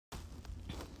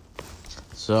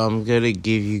So I'm going to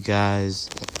give you guys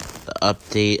the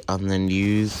update on the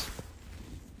news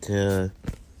to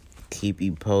keep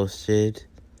you posted,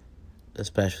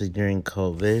 especially during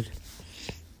COVID.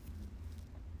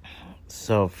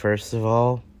 So first of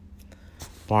all,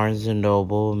 Barnes &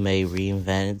 Noble may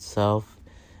reinvent itself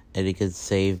and it could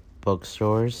save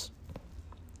bookstores.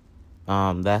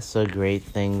 That's a great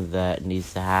thing that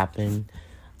needs to happen.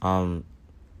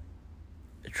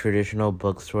 Traditional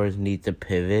bookstores need to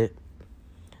pivot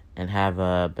and have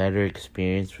a better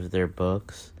experience with their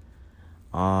books.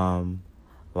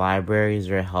 Libraries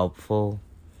are helpful.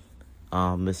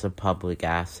 It's a public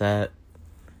asset.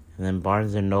 And then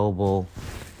Barnes & Noble,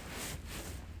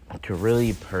 to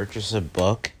really purchase a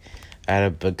book at a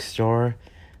bookstore,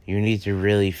 you need to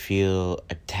really feel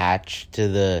attached to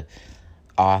the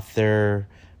author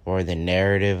or the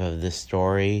narrative of the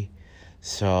story.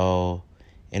 So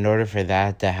in order for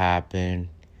that to happen,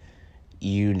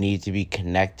 you need to be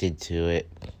connected to it.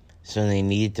 So they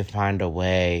need to find a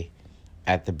way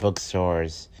at the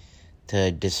bookstores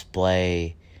to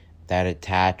display that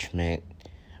attachment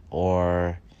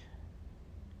or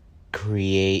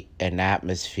create an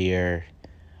atmosphere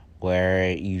where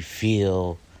you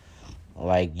feel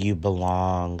like you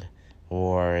belong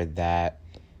or that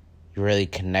you're really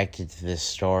connected to this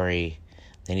story.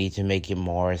 They need to make it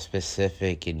more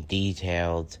specific and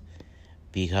detailed,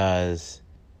 because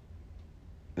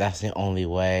that's the only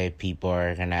way people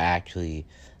are going to actually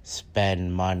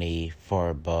spend money for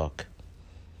a book.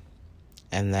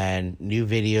 And then new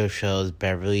video shows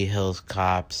Beverly Hills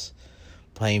Cops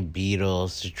playing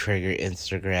Beatles to trigger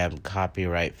Instagram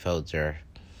copyright filter.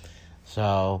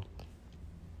 So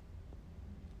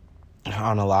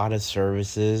on a lot of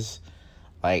services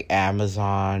like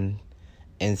Amazon,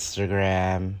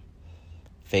 Instagram,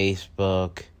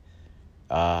 Facebook,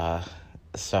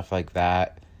 stuff like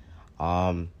that,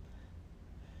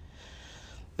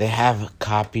 they have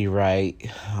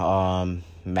copyright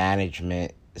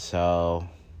management. So,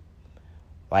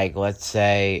 like, let's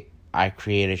say I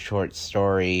create a short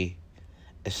story.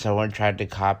 If someone tried to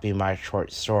copy my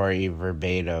short story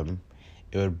verbatim,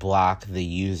 it would block the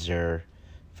user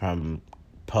from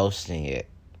posting it.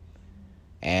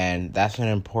 And that's an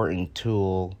important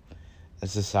tool in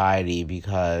society,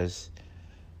 because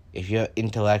if you have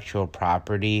intellectual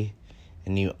property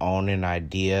and you own an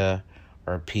idea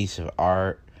or a piece of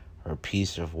art or a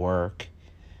piece of work,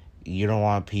 you don't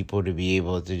want people to be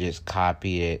able to just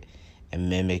copy it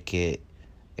and mimic it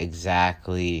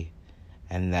exactly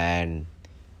and then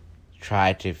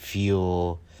try to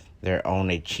fuel their own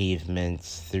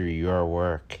achievements through your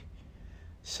work.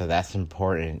 So that's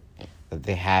important, that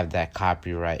they have that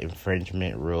copyright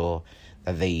infringement rule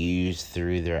that they use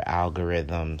through their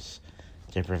algorithms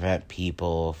to prevent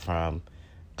people from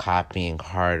copying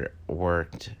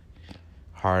hard-earned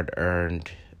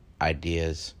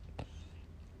ideas.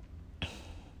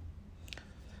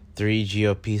 3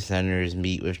 GOP senators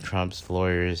meet with Trump's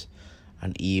lawyers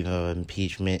on eve of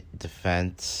impeachment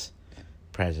defense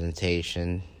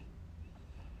presentation.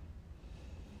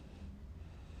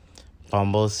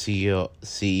 Bumble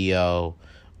CEO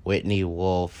Whitney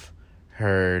Wolfe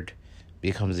Herd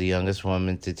becomes the youngest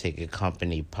woman to take a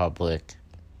company public.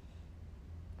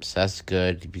 So that's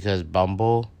good, because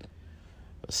Bumble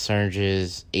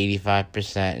surges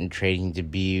 85% in trading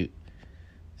debut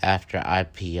after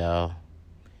IPO.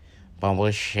 Bumble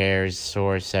shares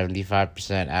soar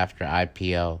 75% after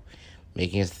IPO,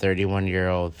 making its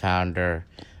 31-year-old founder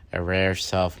a rare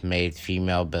self-made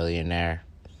female billionaire.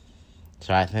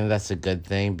 So I think that's a good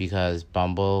thing, because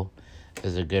Bumble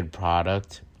is a good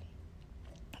product.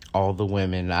 All the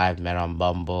women I've met on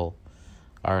Bumble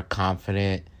are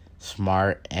confident,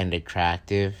 smart, and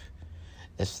attractive.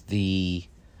 It's the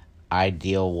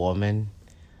ideal woman.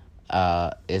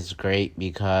 It's great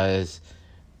because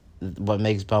what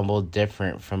makes Bumble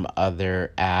different from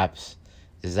other apps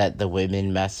is that the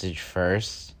women message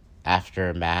first after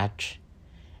a match.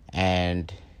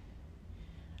 And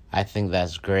I think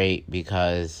that's great,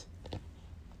 because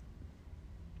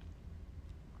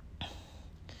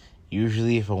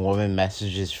usually if a woman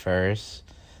messages first,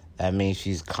 that means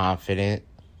she's confident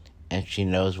and she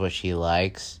knows what she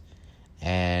likes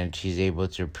and she's able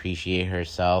to appreciate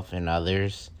herself and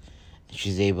others.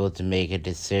 She's able to make a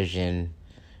decision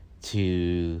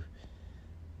to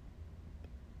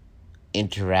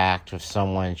interact with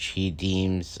someone she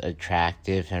deems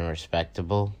attractive and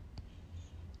respectable.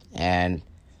 And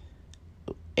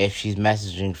if she's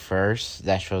messaging first,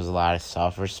 that shows a lot of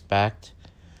self-respect,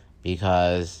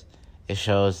 because it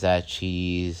shows that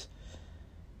she's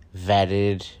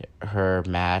vetted her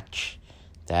match,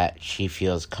 that she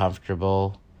feels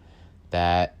comfortable,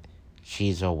 that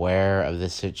she's aware of the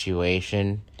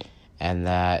situation and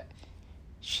that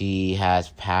she has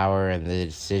power in the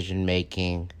decision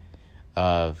making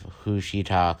of who she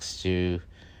talks to,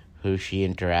 who she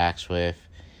interacts with,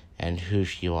 and who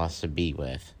she wants to be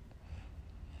with.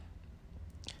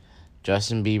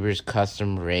 Justin Bieber's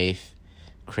custom Wraith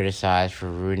criticized for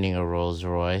ruining a Rolls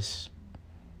Royce.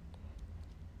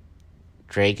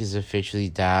 Drake is officially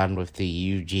down with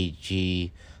the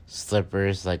UGG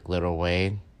slippers like Lil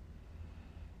Wayne.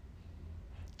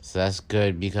 So that's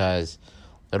good because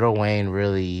Lil Wayne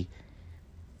really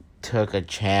took a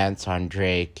chance on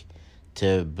Drake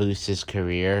to boost his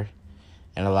career.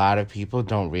 And a lot of people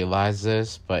don't realize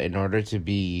this, but in order to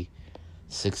be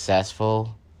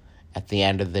successful at the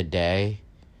end of the day,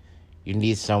 you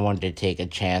need someone to take a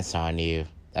chance on you.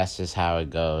 That's just how it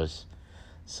goes.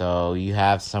 So you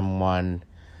have someone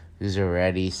who's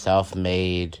already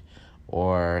self-made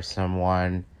or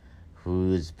someone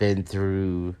who's been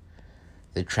through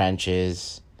the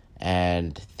trenches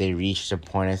and they reached a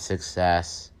point of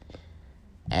success,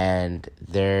 and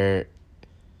their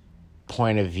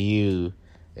point of view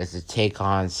is to take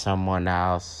on someone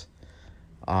else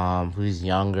who's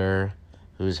younger,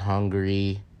 who's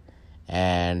hungry,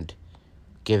 and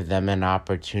give them an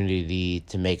opportunity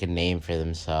to make a name for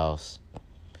themselves.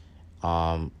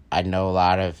 I know a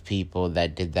lot of people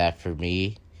that did that for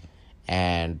me,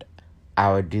 and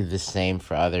I would do the same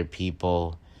for other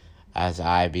people as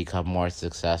I become more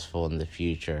successful in the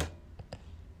future.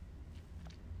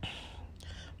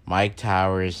 Mike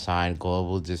Towers signed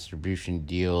global distribution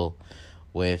deal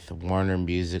with Warner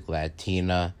Music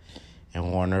Latina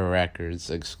and Warner Records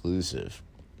exclusive.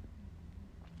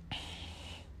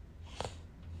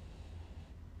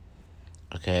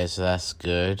 Okay, so that's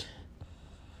good.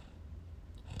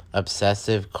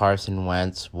 Obsessive Carson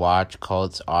Wentz watch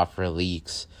Colts offer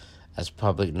leaks as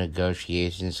public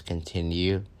negotiations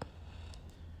continue.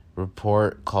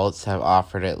 Report Colts have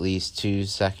offered at least 2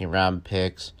 second-round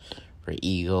picks for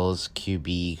Eagles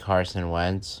QB Carson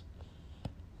Wentz.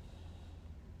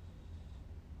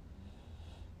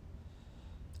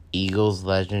 Eagles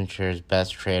legend shares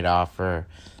best trade offer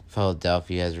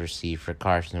Philadelphia has received for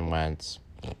Carson Wentz.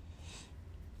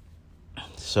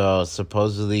 So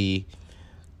supposedly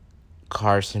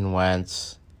Carson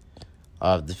Wentz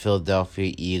of the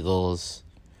Philadelphia Eagles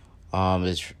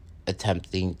is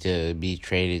attempting to be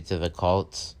traded to the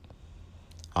Colts.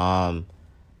 I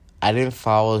didn't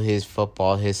follow his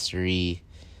football history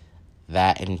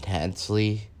that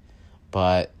intensely,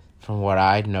 but from what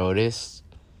I noticed,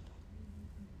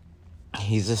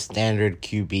 he's a standard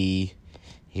QB.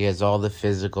 He has all the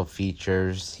physical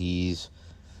features. He's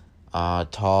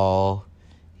tall.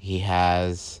 He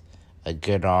has a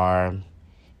good arm.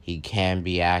 He can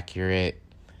be accurate,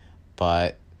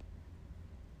 but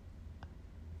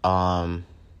from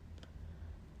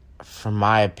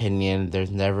my opinion, there's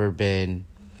never been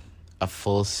a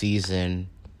full season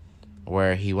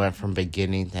where he went from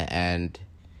beginning to end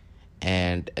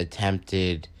and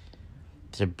attempted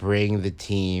to bring the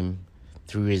team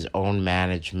through his own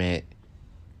management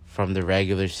from the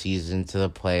regular season to the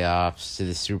playoffs to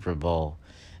the Super Bowl.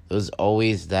 It was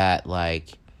always that,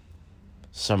 like,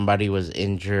 somebody was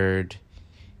injured,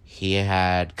 he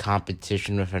had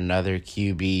competition with another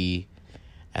QB,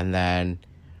 and then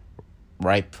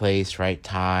right place, right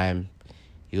time,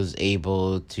 he was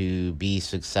able to be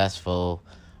successful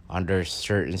under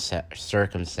certain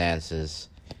circumstances.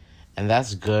 And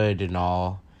that's good and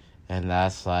all, and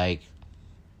that's, like,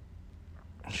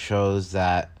 shows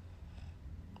that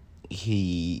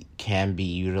he can be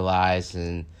utilized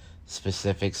in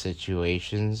specific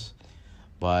situations,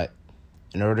 but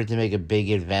in order to make a big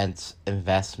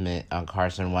investment on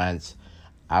Carson Wentz,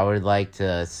 I would like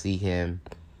to see him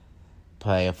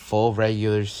play a full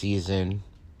regular season,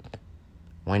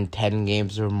 win 10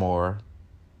 games or more,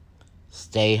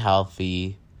 stay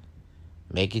healthy,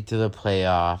 make it to the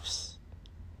playoffs,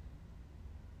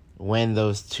 win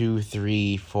those 2,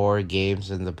 3, 4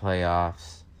 games in the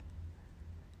playoffs,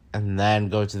 and then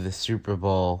go to the Super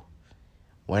Bowl,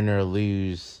 win or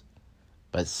lose,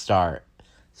 but start.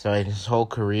 So in his whole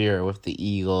career with the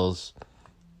Eagles,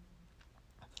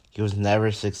 he was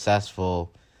never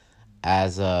successful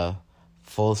as a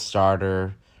full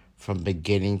starter from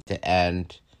beginning to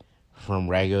end, from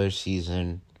regular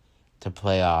season to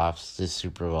playoffs to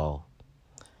Super Bowl.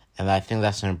 And I think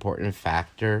that's an important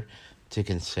factor to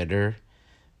consider,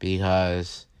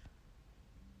 because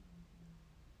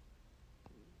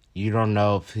you don't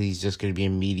know if he's just going to be a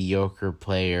mediocre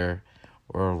player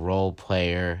or a role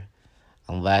player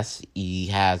unless he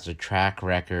has a track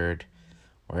record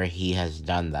where he has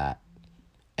done that.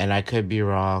 And I could be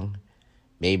wrong,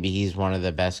 maybe he's one of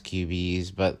the best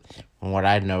QBs, but from what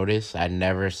I noticed, I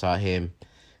never saw him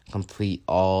complete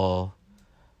all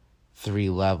three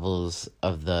levels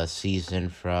of the season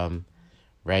from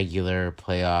regular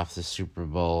playoffs to Super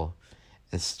Bowl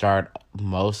and start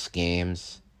most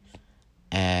games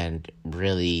and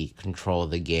really control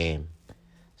the game.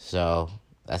 So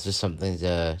that's just something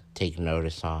to take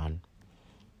notice on.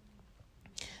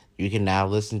 You can now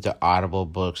listen to Audible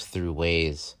books through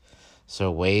Waze.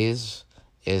 So Waze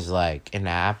is like an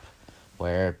app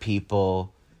where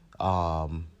people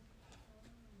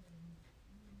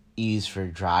use for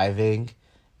driving.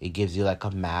 It gives you like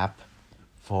a map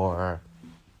for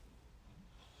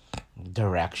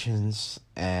directions,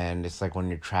 and it's like when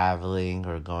you're traveling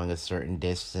or going a certain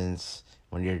distance,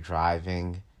 when you're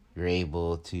driving, you're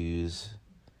able to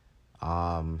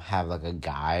have like a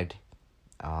guide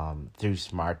through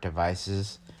smart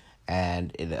devices,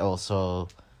 and it also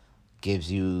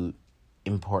gives you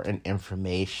important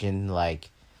information like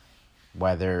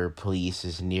whether police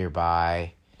is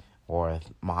nearby or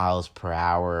miles per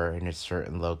hour in a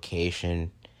certain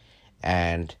location.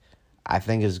 And I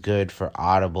think it's good for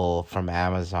Audible from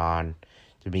Amazon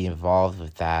to be involved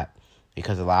with that,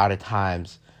 because a lot of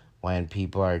times when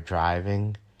people are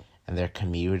driving and they're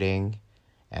commuting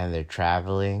and they're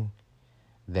traveling,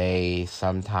 they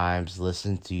sometimes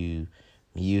listen to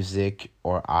music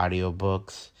or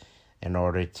audiobooks in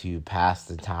order to pass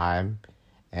the time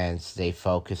and stay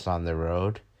focused on the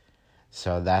road.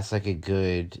 So that's like a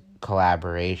good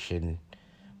collaboration,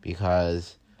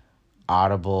 because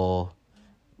Audible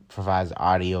provides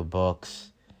audiobooks,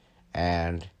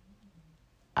 and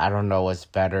I don't know what's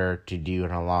better to do in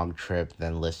a long trip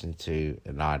than listen to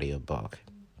an audiobook.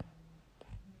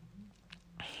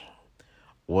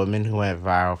 Woman who went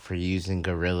viral for using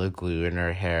Gorilla Glue in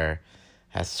her hair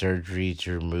has surgery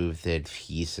to remove the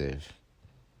adhesive.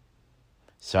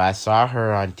 So I saw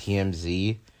her on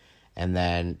TMZ, and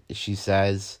then she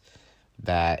says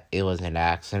that it was an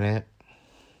accident.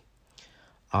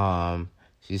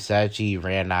 She said she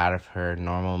ran out of her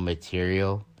normal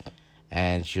material,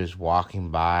 and she was walking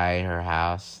by her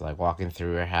house, like walking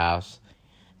through her house,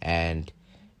 and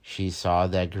she saw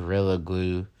that Gorilla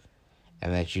Glue,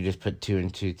 and then she just put two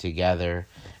and two together,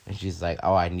 and she's like,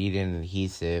 oh, I need an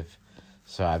adhesive,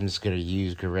 so I'm just going to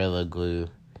use Gorilla Glue.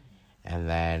 And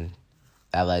then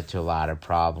that led to a lot of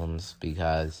problems,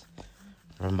 because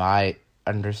from my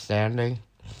understanding,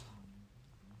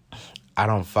 I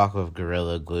don't fuck with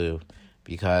Gorilla Glue,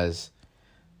 because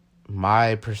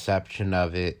my perception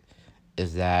of it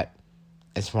is that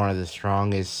it's one of the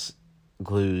strongest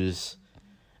glues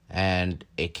and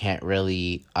it can't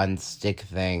really unstick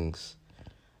things.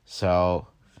 So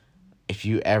if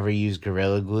you ever use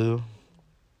Gorilla Glue,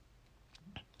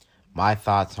 my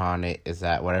thoughts on it is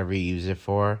that whatever you use it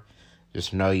for,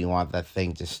 just know you want that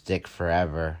thing to stick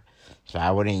forever. So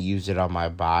I wouldn't use it on my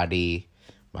body,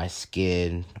 my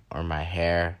skin, or my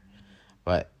hair.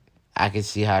 But I can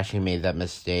see how she made that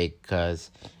mistake,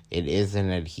 because it is an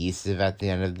adhesive at the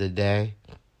end of the day.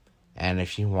 And if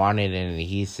she wanted an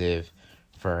adhesive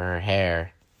for her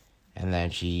hair, and then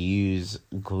she used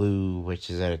glue, which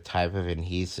is a type of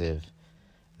adhesive,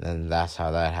 then that's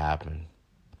how that happened.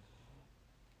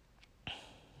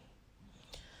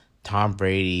 Tom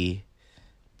Brady,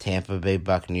 Tampa Bay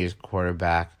Buccaneers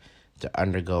quarterback, to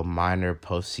undergo minor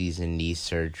postseason knee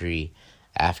surgery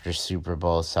after Super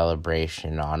Bowl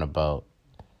celebration on a boat.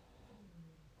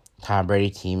 Tom Brady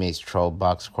teammates troll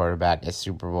Bucs quarterback at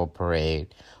Super Bowl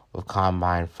parade with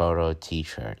combine photo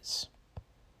t-shirts.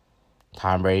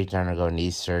 Tom Brady to undergo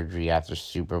knee surgery after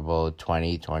Super Bowl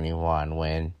 2021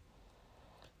 win.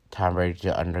 Tom Brady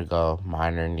to undergo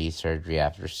minor knee surgery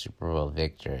after Super Bowl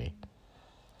victory.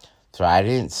 So I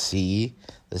didn't see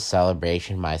the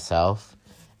celebration myself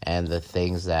and the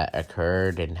things that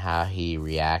occurred and how he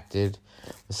reacted.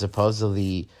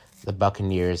 Supposedly, the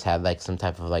Buccaneers had like some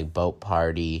type of like boat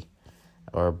party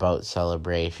or boat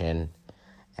celebration,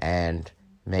 and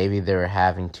maybe they were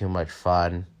having too much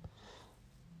fun,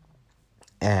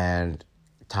 and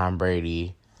Tom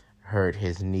Brady hurt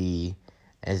his knee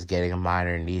and is getting a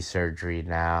minor knee surgery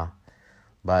now.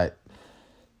 But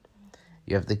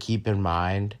you have to keep in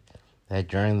mind that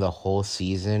during the whole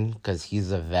season, because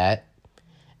he's a vet,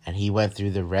 and he went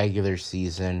through the regular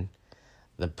season,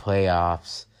 the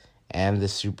playoffs, and the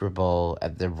Super Bowl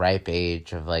at the ripe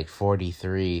age of like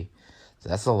 43. So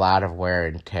that's a lot of wear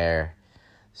and tear.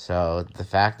 So the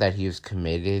fact that he was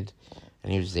committed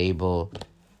and he was able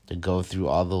to go through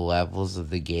all the levels of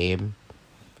the game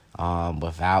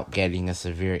without getting a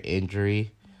severe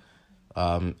injury,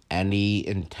 any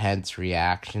intense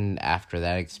reaction after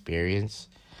that experience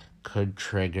could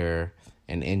trigger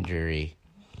an injury.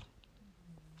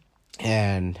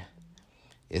 And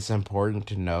it's important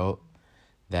to note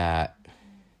that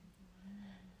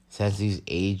since he's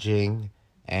aging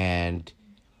and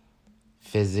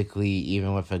physically,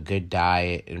 even with a good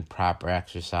diet and proper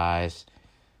exercise,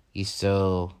 he's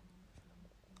still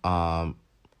not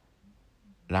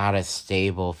as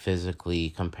stable physically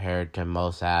compared to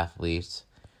most athletes.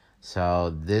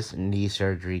 So this knee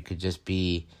surgery could just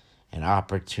be an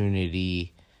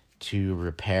opportunity to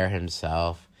repair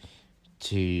himself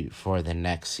for the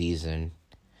next season,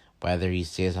 whether he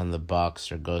stays on the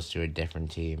Bucks or goes to a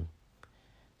different team.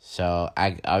 So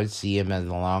I would see him as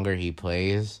the longer he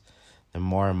plays, the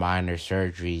more minor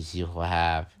surgeries he will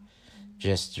have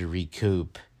just to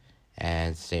recoup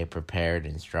and stay prepared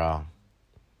and strong.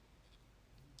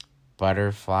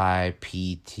 Butterfly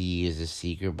PT is the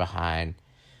secret behind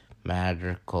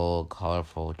magical,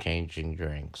 colorful, changing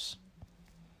drinks.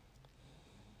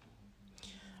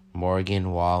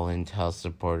 Morgan Wallen tells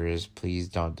supporters, please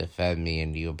don't defend me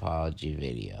in the apology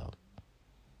video.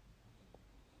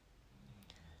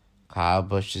 Kyle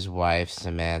Busch's wife,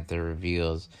 Samantha,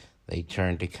 reveals they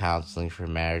turned to counseling for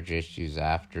marriage issues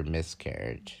after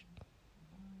miscarriage.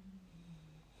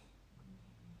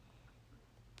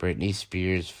 Britney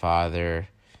Spears' father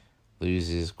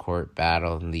loses court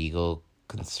battle and legal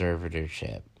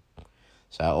conservatorship.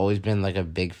 So I've always been like a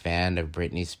big fan of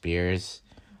Britney Spears.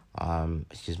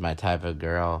 She's my type of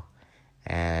girl,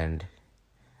 and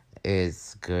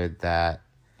it's good that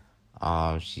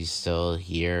she's still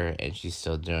here and she's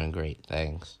still doing great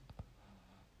things.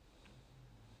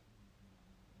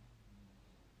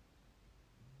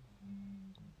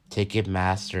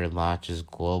 Ticketmaster launches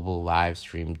global live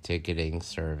stream ticketing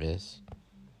service.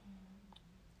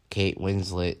 Kate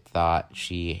Winslet thought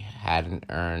she hadn't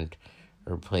earned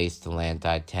her place to land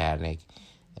Titanic.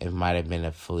 It might have been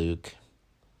a fluke.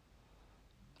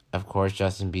 Of course,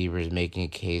 Justin Bieber is making a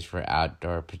case for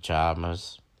outdoor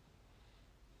pajamas.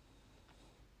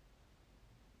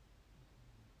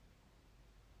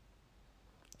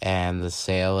 And the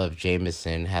sale of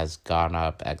Jameson has gone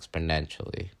up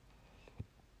exponentially.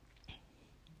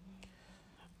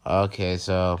 Okay,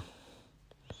 so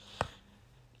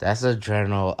that's a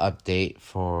general update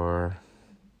for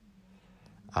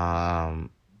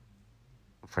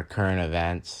current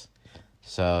events.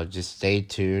 So just stay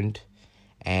tuned,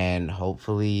 and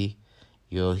hopefully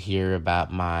you'll hear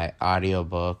about my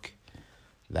audiobook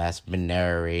that's been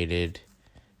narrated.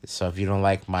 So if you don't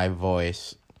like my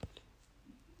voice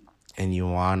and you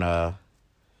want a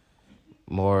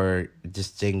more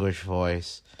distinguished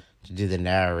voice to do the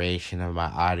narration of my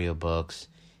audiobooks,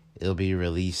 it'll be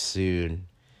released soon,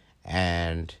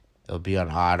 and it'll be on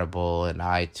Audible and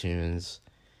iTunes.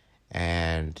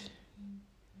 And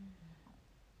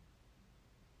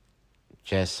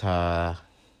just have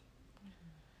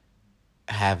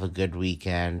a good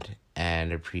weekend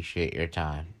and appreciate your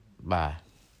time. Bye.